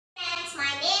friends,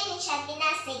 my name is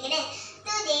Shatina Segadan.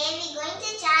 Today we are going to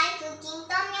try cooking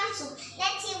Tom Yam Soup.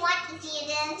 Let's see what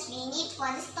ingredients we need for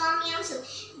this Tom Yam Soup.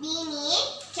 We need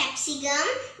capsicum,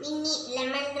 we need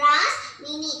lemongrass,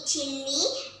 we need chilli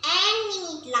and we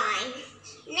need lime.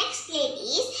 Next plate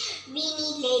is we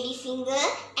need ladyfinger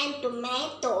and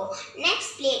tomato.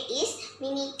 Next plate is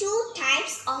we need 2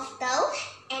 types of dough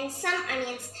and some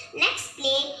onions. Next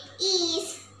plate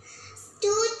is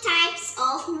 2 types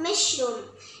of mushroom.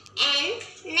 And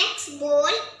next bowl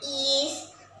is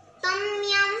Tom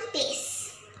Yam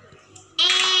paste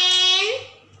and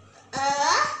a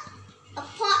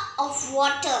pot of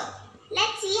water.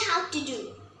 Let's see how to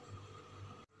do.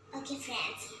 Okay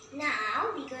friends,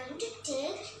 now we're going to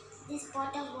take this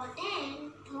pot of water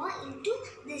and pour into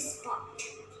this pot.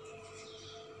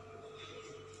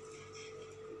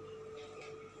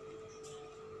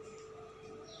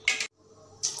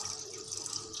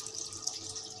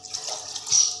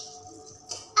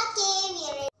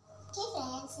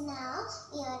 Now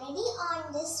we are ready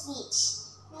on this switch.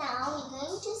 Now we are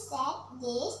going to set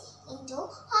this into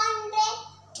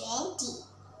 120.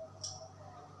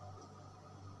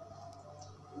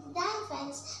 Done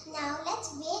friends. Now let's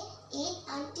wait it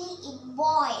until it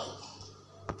boils.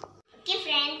 Okay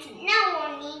friends, now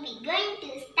only we are going to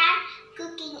start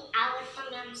cooking our Tom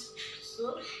Yam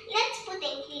soup. Let's put the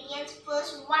ingredients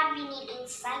first. What we need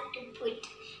inside to put.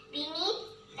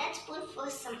 Let's put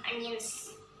first some onions.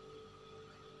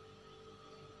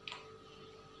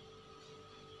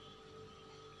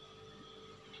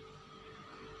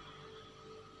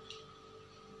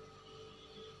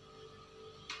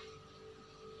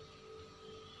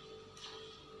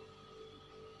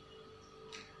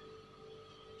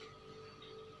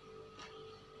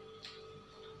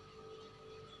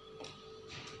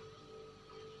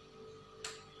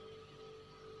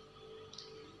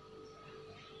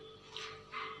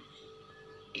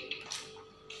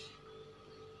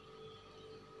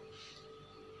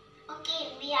 Okay,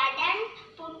 we are done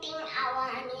putting our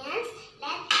onions.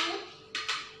 Let's put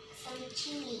some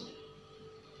chili.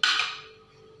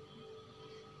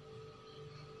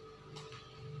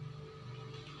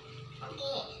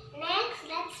 Okay, next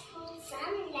let's put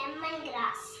some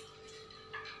lemongrass.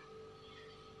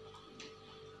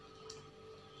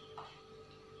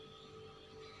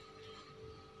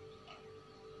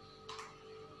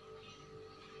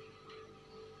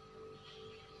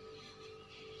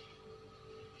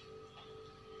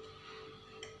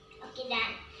 Okay,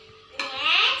 done.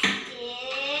 Next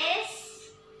is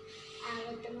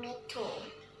our tomato.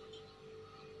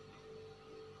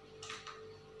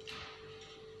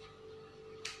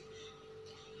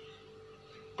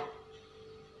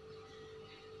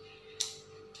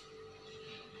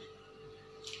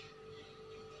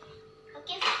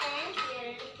 Okay, friends, we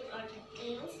already put all the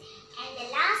things. And the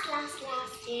last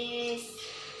is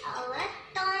our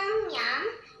Tom Yam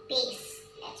paste.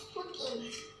 Let's put in.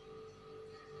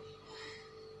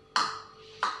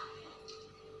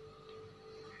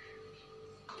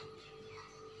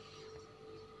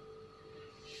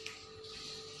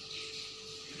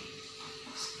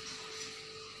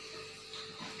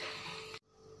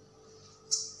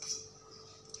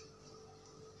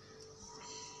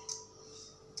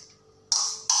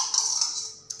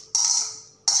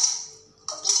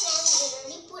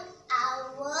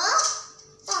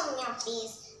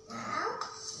 Now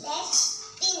let's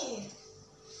spin.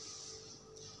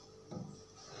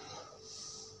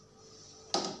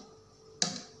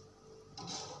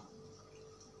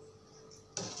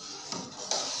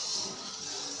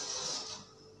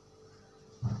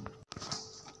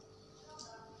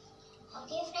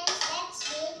 Okay friends, let's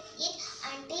wait it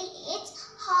until it's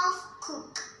half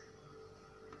cooked.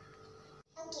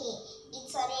 Okay,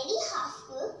 it's already half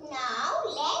cooked. Now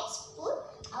let's put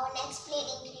our next plate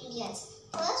ingredients.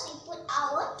 First, we put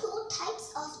our 2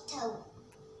 types of dough.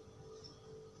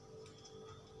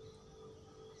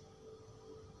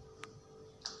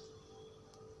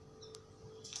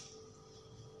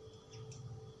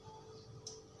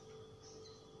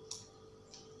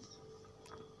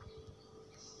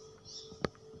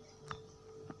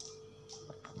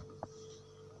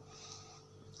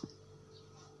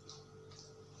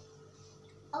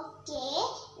 Okay,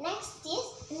 next is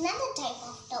another type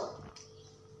of dough.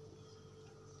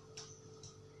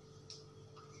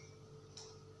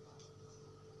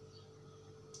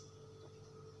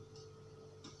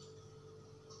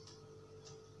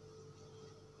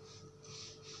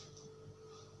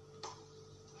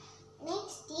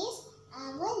 Next is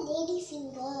our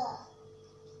ladyfinger.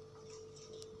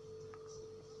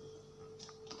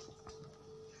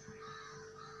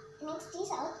 Next is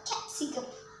our capsicum.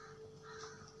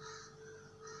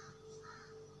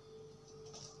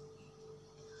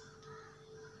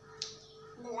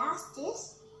 last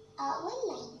is our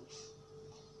lime.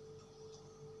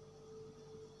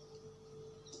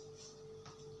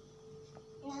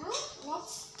 Now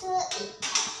let's stir it.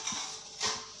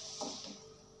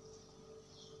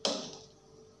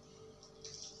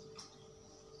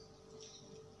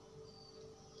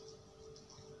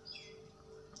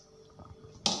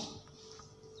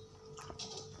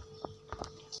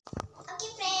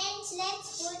 Okay friends, let's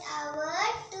put our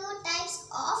 2 types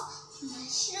of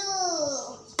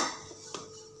mushroom.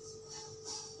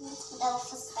 Let's put our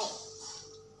first bite.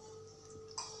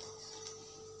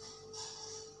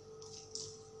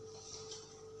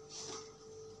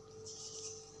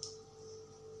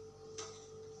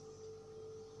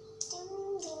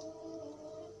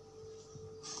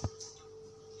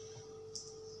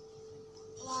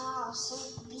 Wow, so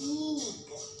big.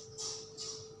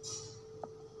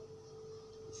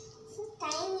 So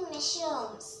tiny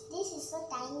mushrooms. This is so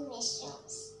tiny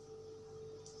mushrooms.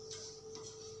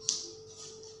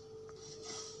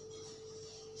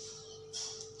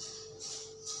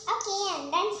 Okay, I'm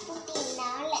done putting.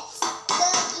 Now let's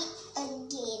stir it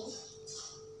again.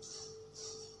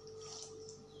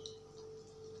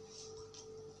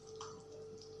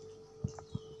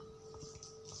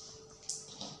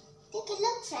 Take a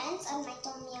look friends on my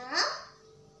tom yum.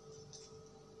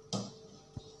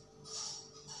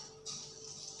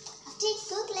 After it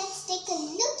cooked, let's take a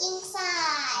look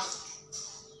inside.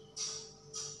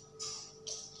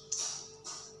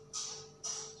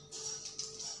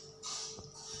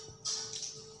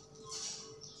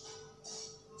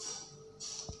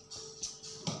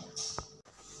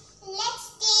 Let's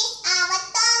taste our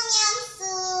tom yum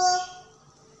soup.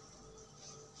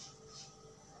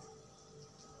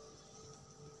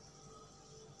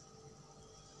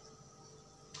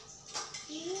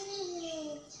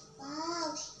 Wow,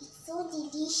 it's so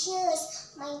delicious.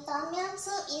 My tom yum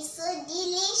soup is so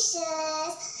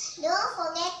delicious. Don't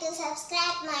forget to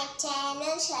subscribe my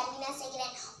channel, Sharmina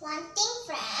Secret. One thing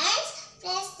friends,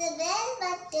 press the bell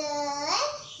button.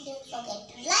 Don't forget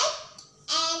to like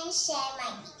and share my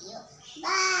video.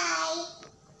 Bye.